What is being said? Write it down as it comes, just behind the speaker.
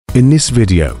In this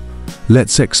video,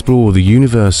 let's explore the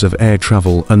universe of air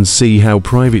travel and see how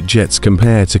private jets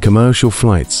compare to commercial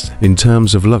flights in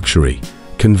terms of luxury,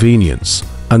 convenience,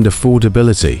 and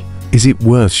affordability. Is it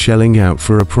worth shelling out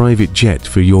for a private jet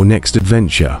for your next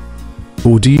adventure?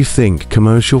 Or do you think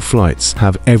commercial flights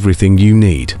have everything you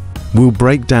need? We'll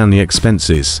break down the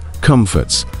expenses,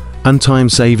 comforts, and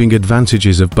time-saving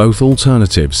advantages of both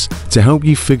alternatives to help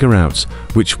you figure out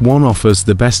which one offers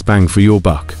the best bang for your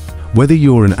buck. Whether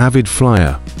you're an avid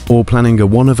flyer or planning a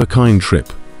one-of-a-kind trip,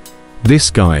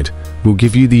 this guide will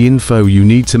give you the info you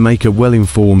need to make a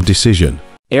well-informed decision.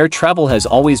 Air travel has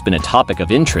always been a topic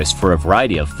of interest for a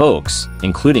variety of folks,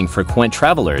 including frequent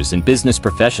travelers and business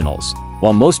professionals.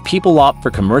 While most people opt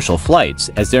for commercial flights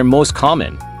as their most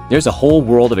common, there's a whole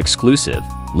world of exclusive,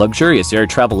 luxurious air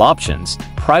travel options.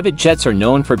 Private jets are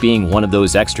known for being one of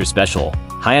those extra special,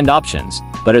 high-end options,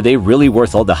 but are they really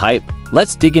worth all the hype?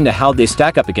 Let's dig into how they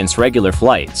stack up against regular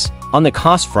flights. On the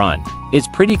cost front, it's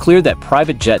pretty clear that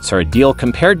private jets are a deal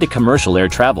compared to commercial air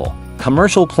travel.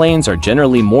 Commercial planes are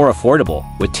generally more affordable,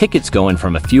 with tickets going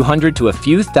from a few hundred to a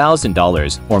few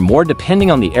 $1,000s or more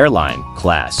depending on the airline,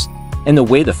 class, and the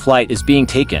way the flight is being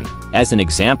taken. As an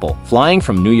example, flying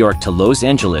from New York to Los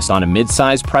Angeles on a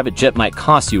mid-sized private jet might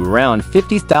cost you around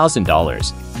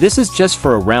 $50,000. This is just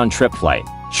for a round-trip flight.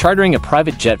 Chartering a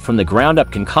private jet from the ground up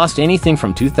can cost anything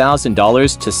from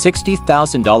 $2,000 to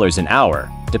 $60,000 an hour,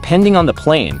 depending on the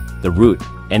plane, the route,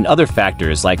 and other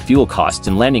factors like fuel costs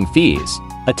and landing fees.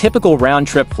 A typical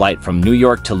round-trip flight from New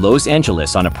York to Los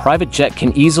Angeles on a private jet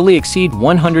can easily exceed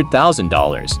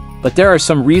 $100,000, but there are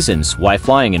some reasons why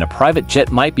flying in a private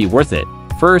jet might be worth it.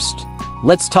 First,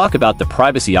 let's talk about the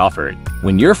privacy offered.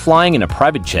 When you're flying in a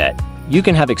private jet, you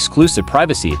can have exclusive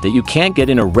privacy that you can't get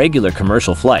in a regular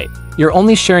commercial flight. You're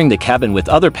only sharing the cabin with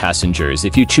other passengers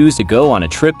if you choose to go on a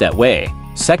trip that way.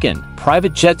 Second,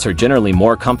 private jets are generally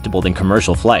more comfortable than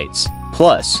commercial flights.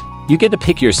 Plus, you get to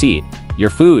pick your seat, your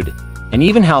food, and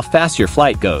even how fast your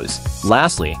flight goes.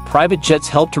 Lastly, private jets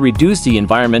help to reduce the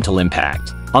environmental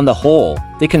impact. On the whole,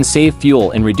 they can save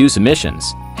fuel and reduce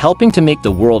emissions, helping to make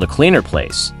the world a cleaner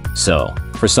place. So,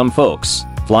 for some folks,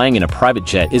 flying in a private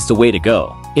jet is the way to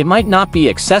go. It might not be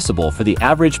accessible for the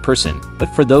average person, but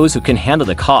for those who can handle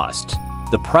the cost,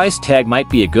 the price tag might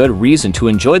be a good reason to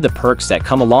enjoy the perks that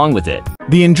come along with it.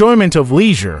 The enjoyment of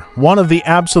leisure. One of the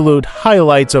absolute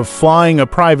highlights of flying a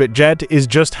private jet is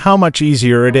just how much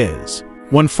easier it is.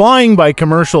 When flying by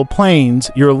commercial planes,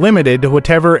 you're limited to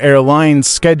whatever airline's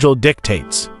schedule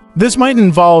dictates. This might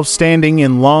involve standing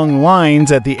in long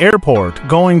lines at the airport,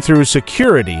 going through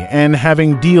security, and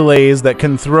having delays that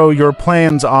can throw your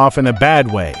plans off in a bad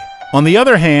way. On the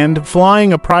other hand,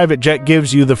 flying a private jet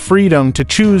gives you the freedom to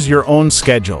choose your own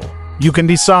schedule. You can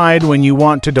decide when you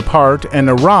want to depart and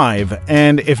arrive,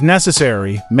 and if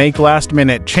necessary, make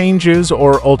last-minute changes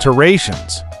or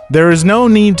alterations. There is no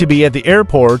need to be at the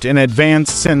airport in advance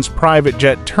since private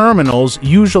jet terminals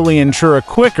usually ensure a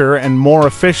quicker and more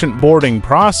efficient boarding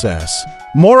process.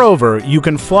 Moreover, you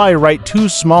can fly right to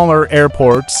smaller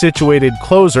airports situated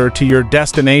closer to your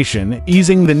destination,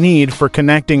 easing the need for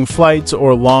connecting flights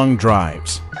or long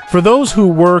drives. For those who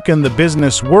work in the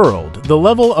business world, the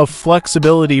level of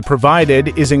flexibility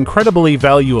provided is incredibly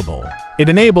valuable. It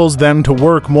enables them to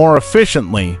work more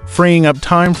efficiently, freeing up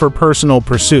time for personal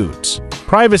pursuits.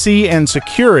 Privacy and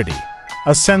security.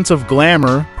 A sense of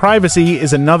glamour. Privacy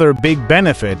is another big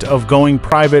benefit of going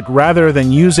private rather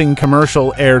than using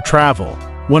commercial air travel.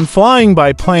 When flying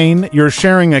by plane, you're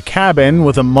sharing a cabin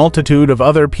with a multitude of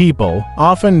other people,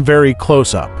 often very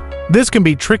close up. This can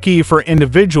be tricky for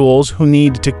individuals who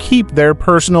need to keep their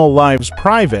personal lives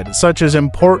private, such as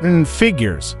important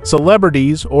figures,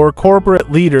 celebrities, or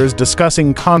corporate leaders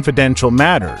discussing confidential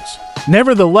matters.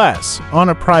 Nevertheless, on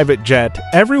a private jet,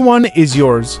 everyone is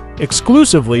yours,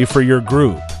 exclusively for your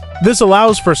group. This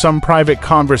allows for some private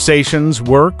conversations,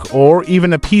 work, or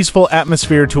even a peaceful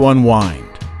atmosphere to unwind.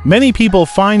 Many people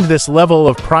find this level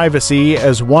of privacy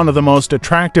as one of the most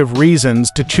attractive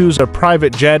reasons to choose a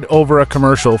private jet over a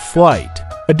commercial flight.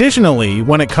 Additionally,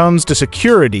 when it comes to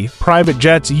security, private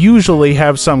jets usually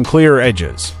have some clear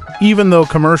edges. Even though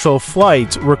commercial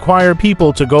flights require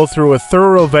people to go through a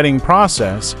thorough vetting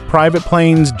process, private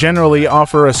planes generally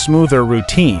offer a smoother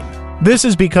routine. This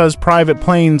is because private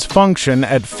planes function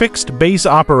at fixed base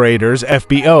operators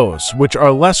 (FBOs), which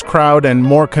are less crowded and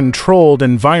more controlled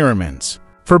environments.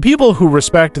 For people who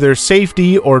respect their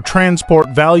safety or transport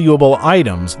valuable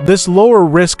items, this lower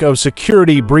risk of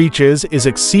security breaches is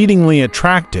exceedingly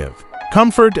attractive.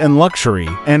 Comfort and luxury,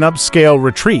 an upscale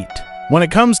retreat. When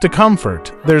it comes to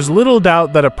comfort, there's little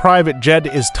doubt that a private jet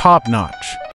is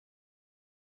top-notch.